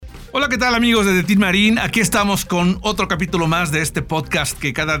Hola, ¿qué tal amigos de Team Marín? Aquí estamos con otro capítulo más de este podcast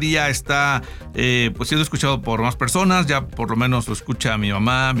que cada día está siendo escuchado por más personas. Ya por lo menos lo escucha mi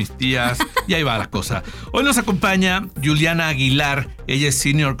mamá, mis tías y ahí va la cosa. Hoy nos acompaña Giuliana Aguilar. Ella es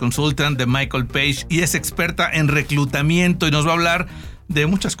Senior Consultant de Michael Page y es experta en reclutamiento y nos va a hablar de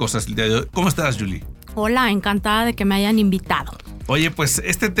muchas cosas el día de hoy. ¿Cómo estás, Julie? Hola, encantada de que me hayan invitado. Oye, pues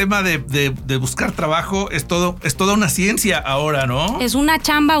este tema de buscar trabajo es toda una ciencia ahora, ¿no? Es una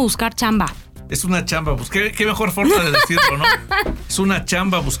chamba buscar chamba. Es una chamba, pues qué mejor forma de decirlo, ¿no? Es una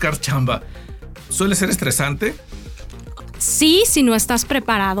chamba buscar chamba. ¿Suele ser estresante? Sí, si no estás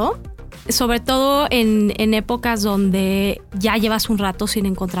preparado, sobre todo en épocas donde ya llevas un rato sin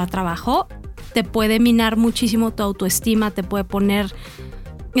encontrar trabajo, te puede minar muchísimo tu autoestima, te puede poner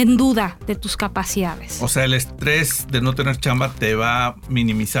en duda de tus capacidades. O sea, el estrés de no tener chamba te va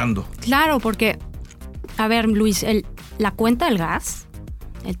minimizando. Claro, porque, a ver, Luis, la cuenta del gas,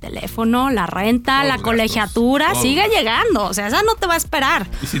 el teléfono, la renta, la colegiatura, sigue llegando. O sea, esa no te va a esperar.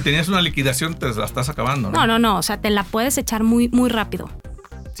 Y si tenías una liquidación, te la estás acabando, ¿no? No. O sea, te la puedes echar muy, muy rápido.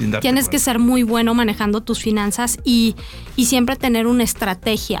 Tienes que ser muy bueno manejando tus finanzas y siempre tener una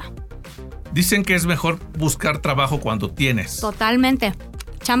estrategia. Dicen que es mejor buscar trabajo cuando tienes. Totalmente.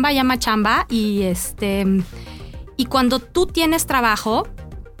 Chamba llama chamba y cuando tú tienes trabajo,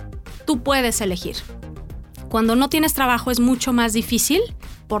 tú puedes elegir. Cuando no tienes trabajo es mucho más difícil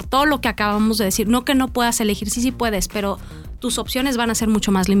por todo lo que acabamos de decir. No que no puedas elegir, sí puedes, pero tus opciones van a ser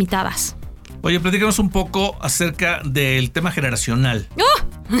mucho más limitadas. Oye, platícanos un poco acerca del tema generacional.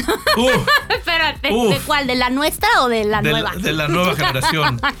 Espérate, ¿de cuál? ¿De la nuestra o de la nueva? De la nueva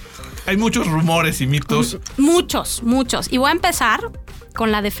generación. Hay muchos rumores y mitos. Muchos. Y voy a empezar con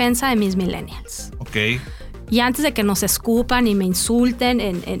la defensa de mis millennials. Ok. Y antes de que nos escupan y me insulten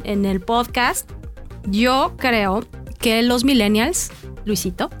en el podcast, yo creo que los millennials,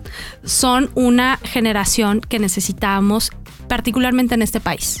 Luisito, son una generación que necesitamos particularmente en este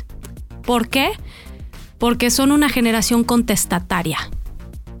país. ¿Por qué? Porque son una generación contestataria.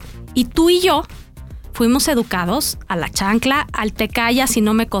 Y tú y yo fuimos educados a la chancla, al te callas si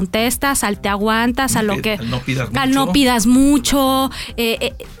no me contestas, al te aguantas, al no pidas mucho.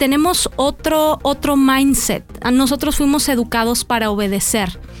 Tenemos otro mindset. Nosotros fuimos educados para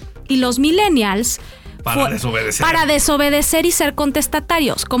obedecer. Y los millennials para desobedecer. Para desobedecer y ser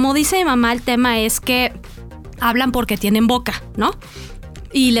contestatarios. Como dice mi mamá, el tema es que hablan porque tienen boca, ¿no?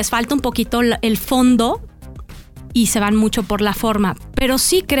 Y les falta un poquito el fondo y se van mucho por la forma. Pero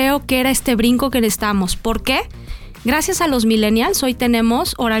sí creo que era este brinco que necesitamos. ¿Por qué? Gracias a los millennials hoy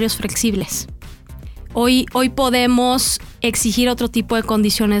tenemos horarios flexibles. Hoy podemos exigir otro tipo de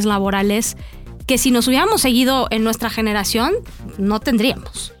condiciones laborales que si nos hubiéramos seguido en nuestra generación no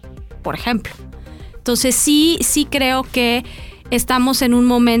tendríamos, por ejemplo. Entonces sí creo que estamos en un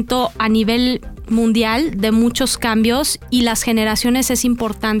momento a nivel mundial de muchos cambios y las generaciones es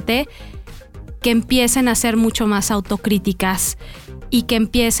importante que empiecen a ser mucho más autocríticas y que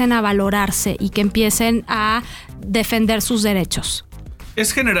empiecen a valorarse y que empiecen a defender sus derechos.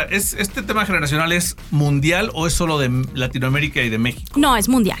 ¿Este tema generacional es mundial o es solo de Latinoamérica y de México? No, es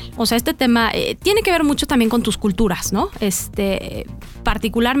mundial. O sea, este tema tiene que ver mucho también con tus culturas, ¿no?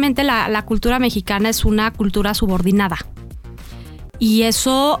 Particularmente la cultura mexicana es una cultura subordinada. Y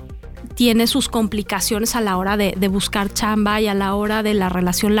eso tiene sus complicaciones a la hora de buscar chamba y a la hora de la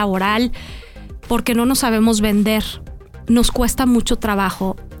relación laboral, porque no nos sabemos vender. Nos cuesta mucho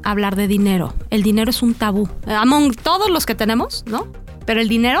trabajo hablar de dinero. El dinero es un tabú. Among todos los que tenemos, ¿no? Pero el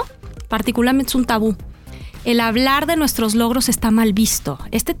dinero particularmente es un tabú. El hablar de nuestros logros está mal visto.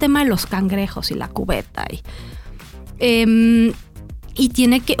 Este tema de los cangrejos y la cubeta y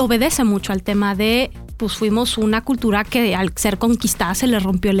tiene que obedece mucho al tema de pues fuimos una cultura que al ser conquistada se le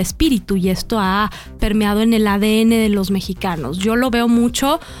rompió el espíritu y esto ha permeado en el ADN de los mexicanos. Yo lo veo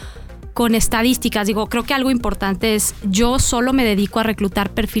mucho con estadísticas. Creo que algo importante es, yo solo me dedico a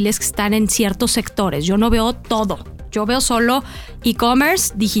reclutar perfiles que están en ciertos sectores. Yo no veo todo. Yo veo solo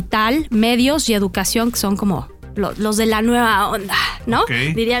e-commerce, digital, medios y educación, que son como los de la nueva onda, ¿no?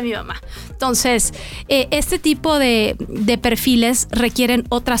 Okay. Diría mi mamá. Entonces, este tipo de perfiles requieren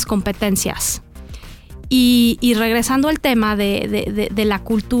otras competencias. Y regresando al tema de la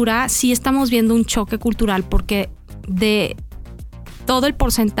cultura, sí estamos viendo un choque cultural porque de todo el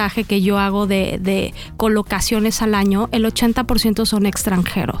porcentaje que yo hago de colocaciones al año, el 80% son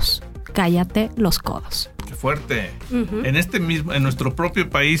extranjeros. Cállate los codos. Qué fuerte. Uh-huh. En nuestro propio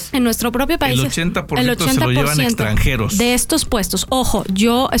país. El 80% se lo llevan extranjeros. De estos puestos. Ojo,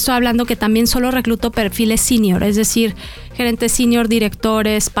 yo estoy hablando que también solo recluto perfiles senior, es decir, gerentes senior,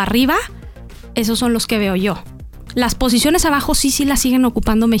 directores para arriba. Esos son los que veo yo. Las posiciones abajo sí las siguen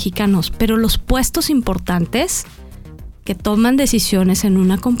ocupando mexicanos, pero los puestos importantes que toman decisiones en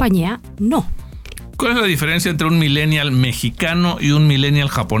una compañía, no. ¿Cuál es la diferencia entre un millennial mexicano y un millennial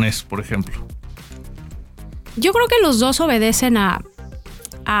japonés, por ejemplo? Yo creo que los dos obedecen a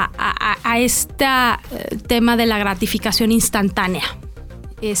este tema de la gratificación instantánea.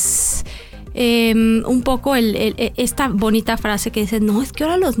 Es un poco esta bonita frase que dice, no, es que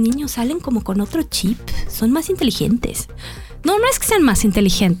ahora los niños salen como con otro chip, son más inteligentes. No es que sean más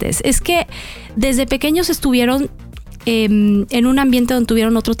inteligentes, es que desde pequeños estuvieron en un ambiente donde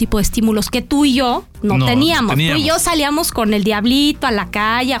tuvieron otro tipo de estímulos que tú y yo no teníamos. Tú y yo salíamos con el diablito a la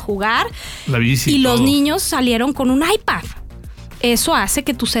calle a jugar, la bici, y los niños salieron con un iPad. Eso hace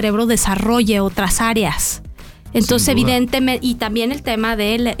que tu cerebro desarrolle otras áreas. Entonces, evidentemente, y también el tema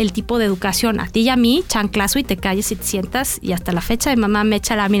del tipo de educación. A ti y a mí, chanclazo y te calles y te sientas, y hasta la fecha de mamá me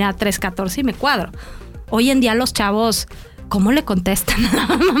echa la mirada 3:14 y me cuadro. Hoy en día los chavos, ¿cómo le contestan a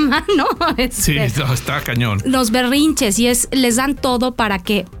la mamá? No, sí, está cañón. Los berrinches, y les dan todo para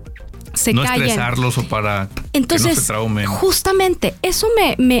que se callen. No estresarlos o para entonces, que no se traumen. Justamente, eso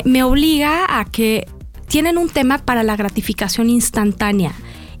me obliga a que tienen un tema para la gratificación instantánea.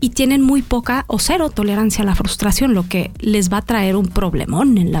 Y tienen muy poca o cero tolerancia a la frustración, lo que les va a traer un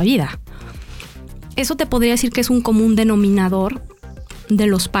problemón en la vida. Eso te podría decir que es un común denominador de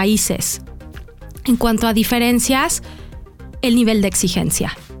los países. En cuanto a diferencias, el nivel de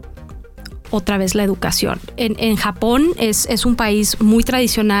exigencia. Otra vez la educación. En Japón es un país muy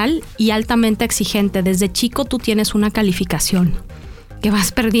tradicional y altamente exigente. Desde chico tú tienes una calificación que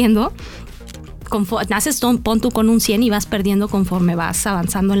vas perdiendo. Naces, pon tú con un 100 y vas perdiendo conforme vas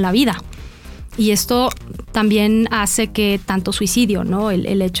avanzando en la vida. Y esto también hace que tanto suicidio, ¿no?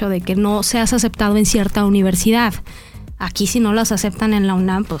 El hecho de que no seas aceptado en cierta universidad. Aquí si no las aceptan en la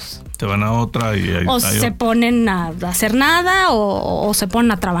UNAM, pues te van a otra y o se ponen a hacer nada o se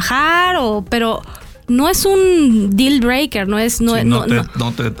ponen a trabajar, pero no es un deal breaker, no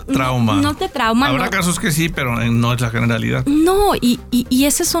te trauma. No te trauma. Habrá casos que sí, pero no es la generalidad. No, y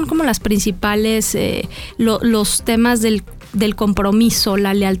esos son como las principales, los temas del compromiso,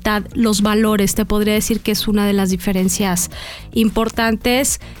 la lealtad, los valores. Te podría decir que es una de las diferencias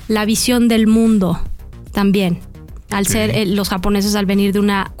importantes. La visión del mundo también. Al ser los japoneses, al venir de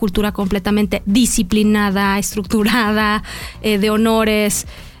una cultura completamente disciplinada, estructurada, de honores,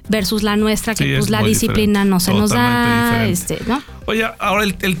 versus la nuestra, que pues la disciplina diferente. No se nos da, ¿no? Oye, ahora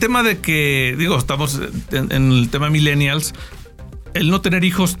el tema de que, estamos en el tema millennials, el no tener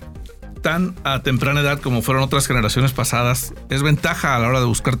hijos tan a temprana edad como fueron otras generaciones pasadas, es ventaja a la hora de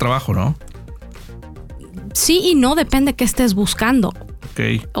buscar trabajo, ¿no? Sí y no, depende qué estés buscando.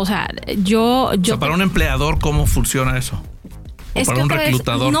 Okay. O sea, yo para un empleador, ¿cómo funciona eso? O para un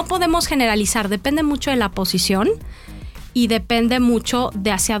reclutador. No podemos generalizar, depende mucho de la posición y depende mucho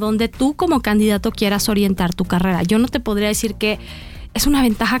de hacia dónde tú como candidato quieras orientar tu carrera. Yo no te podría decir que es una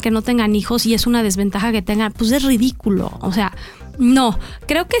ventaja que no tengan hijos y es una desventaja que tengan, pues es ridículo. O sea, no,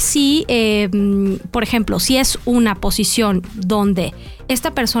 creo que sí, por ejemplo, si es una posición donde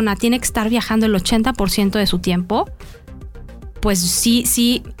esta persona tiene que estar viajando el 80% de su tiempo, pues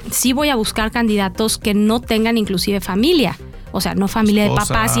sí voy a buscar candidatos que no tengan inclusive familia. O sea, no familia de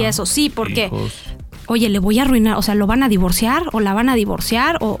papás y eso, sí, porque hijos. Oye, le voy a arruinar, o sea, lo van a divorciar o la van a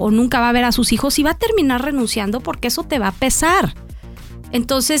divorciar o nunca va a ver a sus hijos y va a terminar renunciando porque eso te va a pesar.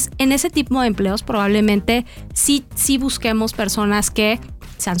 Entonces, en ese tipo de empleos probablemente sí busquemos personas que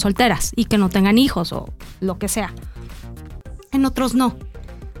sean solteras y que no tengan hijos o lo que sea. En otros no.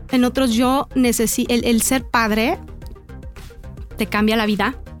 En otros yo necesito, el ser padre te cambia la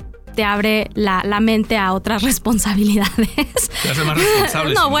vida, te abre la mente a otras responsabilidades. Te hace más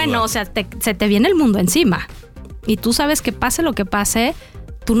responsable. No, bueno, duda. O sea, se te viene el mundo encima. Y tú sabes que pase lo que pase,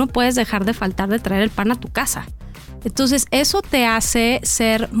 tú no puedes dejar de faltar de traer el pan a tu casa. Entonces, eso te hace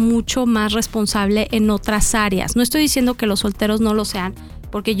ser mucho más responsable en otras áreas. No estoy diciendo que los solteros no lo sean,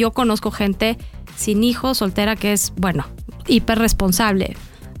 porque yo conozco gente sin hijos, soltera, que es, hiper responsable.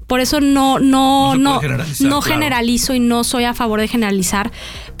 Por eso no generalizo y no soy a favor de generalizar,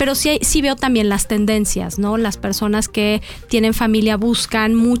 pero sí veo también las tendencias, ¿no? Las personas que tienen familia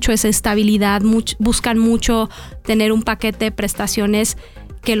buscan mucho esa estabilidad, buscan mucho tener un paquete de prestaciones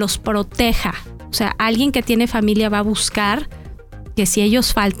que los proteja. O sea, alguien que tiene familia va a buscar que si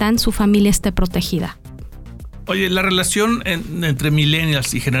ellos faltan, su familia esté protegida. Oye, la relación entre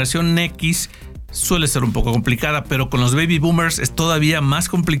millennials y generación X suele ser un poco complicada, pero con los baby boomers es todavía más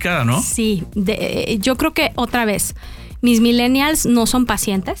complicada, ¿no? Sí, yo creo que otra vez, mis millennials no son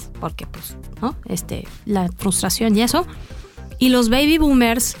pacientes, porque pues, ¿no? La frustración y eso. Y los baby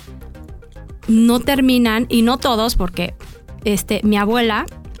boomers no terminan, y no todos, porque mi abuela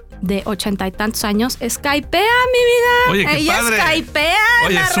de 80 y tantos años skypea, mi vida. Oye, qué ella padre. Skypea,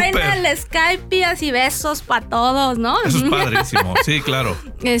 Oye, la súper. reina del Skype, y así besos para todos, ¿no? Eso es padrísimo, sí, claro.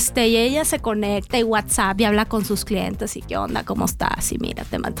 Y ella se conecta y WhatsApp y habla con sus clientes y qué onda, cómo estás, y mira,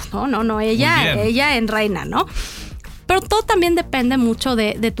 te mato. No, ella en reina, ¿no? Pero todo también depende mucho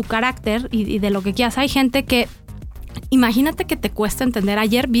de tu carácter y de lo que quieras. Hay gente que, imagínate que te cuesta entender.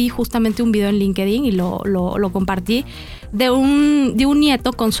 Ayer vi justamente un video en LinkedIn y lo compartí de un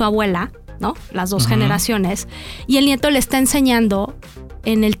nieto con su abuela, ¿no? Las dos generaciones. Y el nieto le está enseñando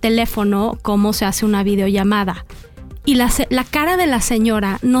en el teléfono cómo se hace una videollamada. Y la cara de la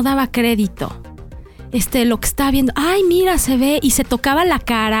señora no daba crédito. Lo que estaba viendo, ay, mira, se ve, y se tocaba la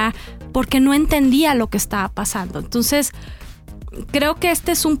cara porque no entendía lo que estaba pasando. Entonces, creo que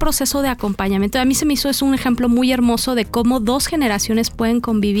este es un proceso de acompañamiento. A mí se me hizo, es un ejemplo muy hermoso de cómo dos generaciones pueden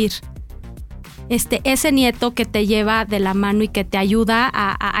convivir. Ese nieto que te lleva de la mano y que te ayuda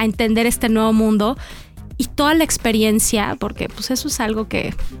a entender este nuevo mundo, y toda la experiencia, porque pues eso es algo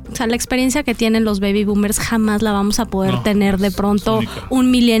que, o sea, la experiencia que tienen los baby boomers jamás la vamos a poder tener de pronto un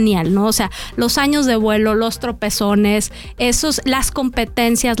millennial, ¿no? O sea, los años de vuelo, los tropezones, las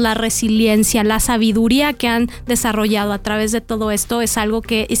competencias, la resiliencia, la sabiduría que han desarrollado a través de todo esto es algo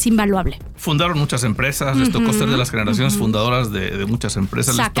que es invaluable. Fundaron muchas empresas, les tocó ser de las generaciones fundadoras de muchas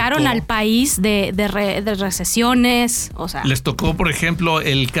empresas. Sacaron al país de recesiones, o sea. Les tocó, por ejemplo,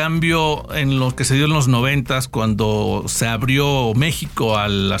 el cambio en lo que se dio en los 90s, cuando se abrió México a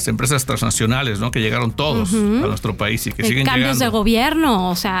las empresas transnacionales, ¿no? Que llegaron todos a nuestro país y que siguen llegando. Cambios de gobierno,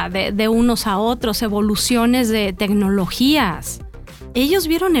 o sea, de unos a otros, evoluciones de tecnologías. Ellos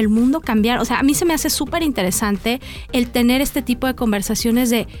vieron el mundo cambiar. O sea, a mí se me hace súper interesante el tener este tipo de conversaciones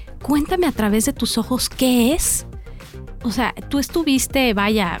de cuéntame a través de tus ojos qué es. O sea, tú estuviste,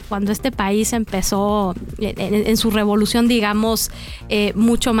 cuando este país empezó en su revolución, digamos,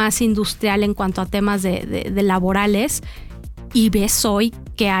 mucho más industrial en cuanto a temas de laborales, y ves hoy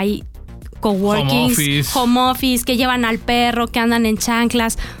que hay coworkings, home office, que llevan al perro, que andan en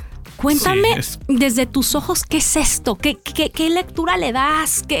chanclas. Cuéntame desde tus ojos qué es esto, qué lectura le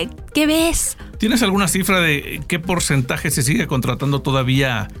das, qué ves. ¿Tienes alguna cifra de qué porcentaje se sigue contratando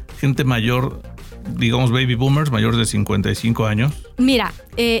todavía gente mayor, digamos baby boomers, mayores de 55 años? Mira,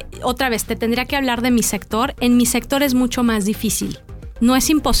 otra vez te tendría que hablar de mi sector. En mi sector es mucho más difícil. No es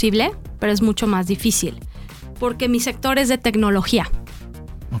imposible, pero es mucho más difícil. Porque mi sector es de tecnología.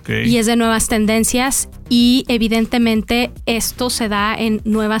 Okay. Y es de nuevas tendencias, y evidentemente esto se da en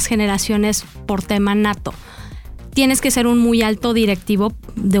nuevas generaciones por tema nato. Tienes que ser un muy alto directivo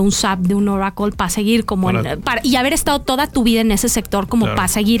de un SAP, de un Oracle, para seguir y haber estado toda tu vida en ese sector como para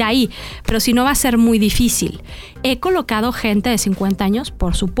seguir ahí. Pero si no, va a ser muy difícil. He colocado gente de 50 años,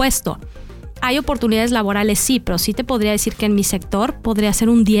 por supuesto. Hay oportunidades laborales, sí, pero sí te podría decir que en mi sector podría ser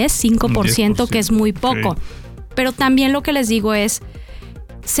un 5%, que es muy poco. Okay. Pero también lo que les digo es,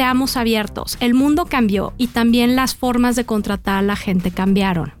 seamos abiertos. El mundo cambió y también las formas de contratar a la gente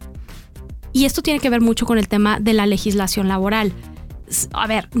cambiaron. Y esto tiene que ver mucho con el tema de la legislación laboral. A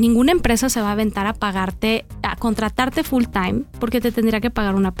ver, ninguna empresa se va a aventar a contratarte full time porque te tendría que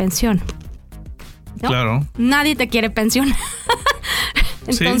pagar una pensión, ¿no? Claro. Nadie te quiere pensionar.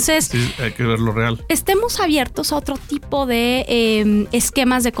 Entonces, sí, hay que ver lo real. Estemos abiertos a otro tipo de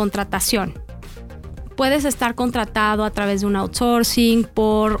esquemas de contratación. Puedes estar contratado a través de un outsourcing,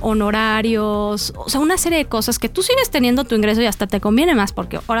 por honorarios, o sea, una serie de cosas que tú sigues teniendo tu ingreso y hasta te conviene más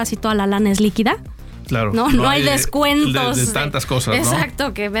porque ahora sí toda la lana es líquida. Claro. No hay descuentos. De tantas cosas, ¿no?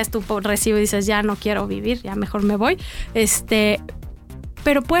 Exacto, que ves tu recibo y dices, ya no quiero vivir, ya mejor me voy.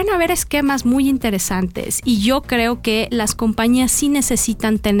 Pero pueden haber esquemas muy interesantes, y yo creo que las compañías sí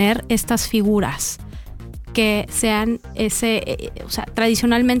necesitan tener estas figuras que sean o sea,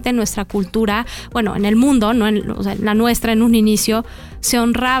 tradicionalmente en nuestra cultura, bueno, en el mundo, ¿no? O sea, la nuestra en un inicio, se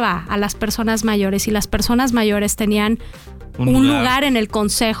honraba a las personas mayores, y las personas mayores tenían un lugar en el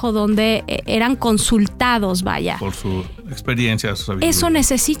consejo donde eran consultados, por su experiencia, su sabiduría. Eso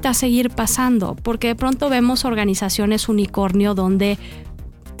necesita seguir pasando, porque de pronto vemos organizaciones unicornio donde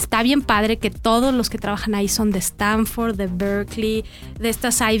está bien padre que todos los que trabajan ahí son de Stanford, de Berkeley, de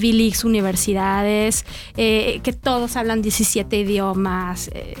estas Ivy Leagues universidades, que todos hablan 17 idiomas,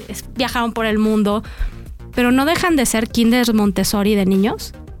 viajaron por el mundo, pero no dejan de ser kinders Montessori de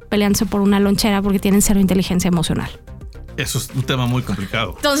niños peleándose por una lonchera porque tienen cero inteligencia emocional. Eso es un tema muy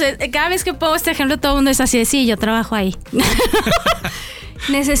complicado. Entonces, cada vez que pongo este ejemplo, todo el mundo es así de, sí, yo trabajo ahí.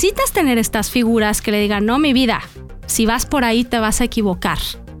 Necesitas tener estas figuras que le digan, no, mi vida, si vas por ahí te vas a equivocar.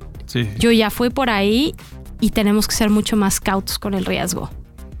 Sí. Yo ya fui por ahí y tenemos que ser mucho más cautos con el riesgo.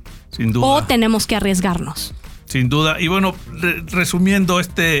 Sin duda. O tenemos que arriesgarnos. Sin duda. Y bueno, resumiendo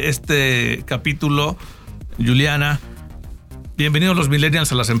este capítulo, Giuliana, bienvenidos los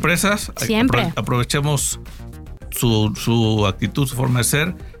Millennials a las empresas. Siempre. Aprovechemos su actitud, su forma de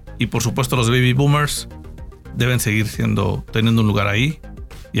ser. Y por supuesto los baby boomers deben seguir teniendo un lugar ahí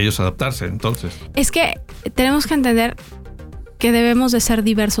y ellos adaptarse, entonces. Es que tenemos que entender que debemos de ser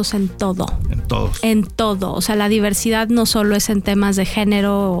diversos en todo. En todos. En todo. O sea, la diversidad no solo es en temas de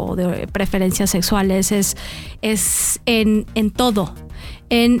género o de preferencias sexuales, es en todo.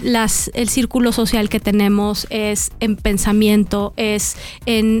 En el círculo social que tenemos, es en pensamiento, es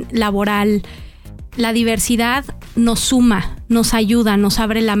en laboral. La diversidad nos suma, nos ayuda, nos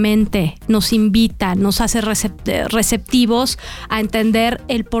abre la mente, nos invita, nos hace receptivos a entender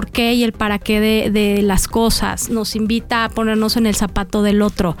el porqué y el para qué de las cosas. Nos invita a ponernos en el zapato del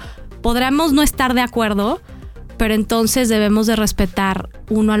otro. Podremos no estar de acuerdo, pero entonces debemos de respetar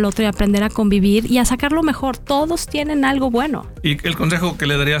uno al otro y aprender a convivir y a sacar lo mejor. Todos tienen algo bueno. ¿Y el consejo que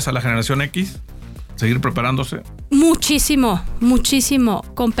le darías a la generación X? ¿Seguir preparándose? Muchísimo.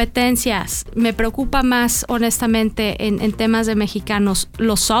 Competencias. Me preocupa más, honestamente, en temas de mexicanos,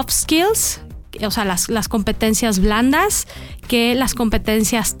 los soft skills, o sea, las competencias blandas, que las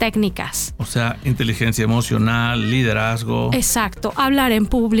competencias técnicas. O sea, inteligencia emocional, liderazgo. Exacto. Hablar en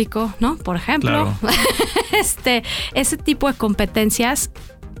público, ¿no? Por ejemplo. Claro. Ese tipo de competencias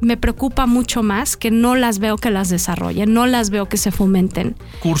me preocupa mucho más, que no las veo que las desarrollen, no las veo que se fomenten.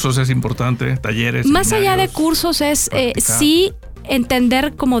 Cursos es importante, talleres. Más allá de cursos es sí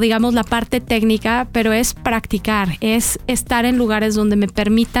entender como digamos la parte técnica, pero es practicar, es estar en lugares donde me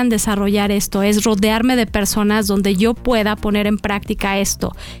permitan desarrollar esto, es rodearme de personas donde yo pueda poner en práctica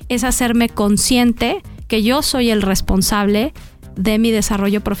esto, es hacerme consciente que yo soy el responsable de mi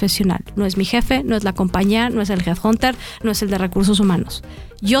desarrollo profesional. No es mi jefe, no es la compañía, no es el headhunter, no es el de recursos humanos.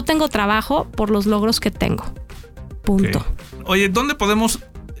 Yo tengo trabajo por los logros que tengo. Punto. Okay. Oye, ¿dónde podemos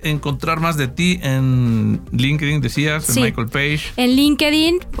encontrar más de ti? En LinkedIn, decías, en Michael Page. En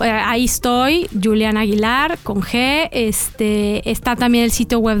LinkedIn, ahí estoy, Giuliana Aguilar, con G. Está también el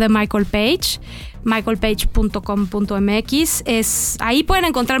sitio web de Michael Page, michaelpage.com.mx. Ahí pueden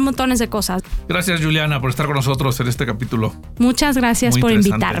encontrar montones de cosas. Gracias, Giuliana, por estar con nosotros en este capítulo. Muchas gracias por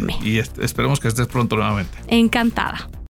invitarme. Y esperemos que estés pronto nuevamente. Encantada.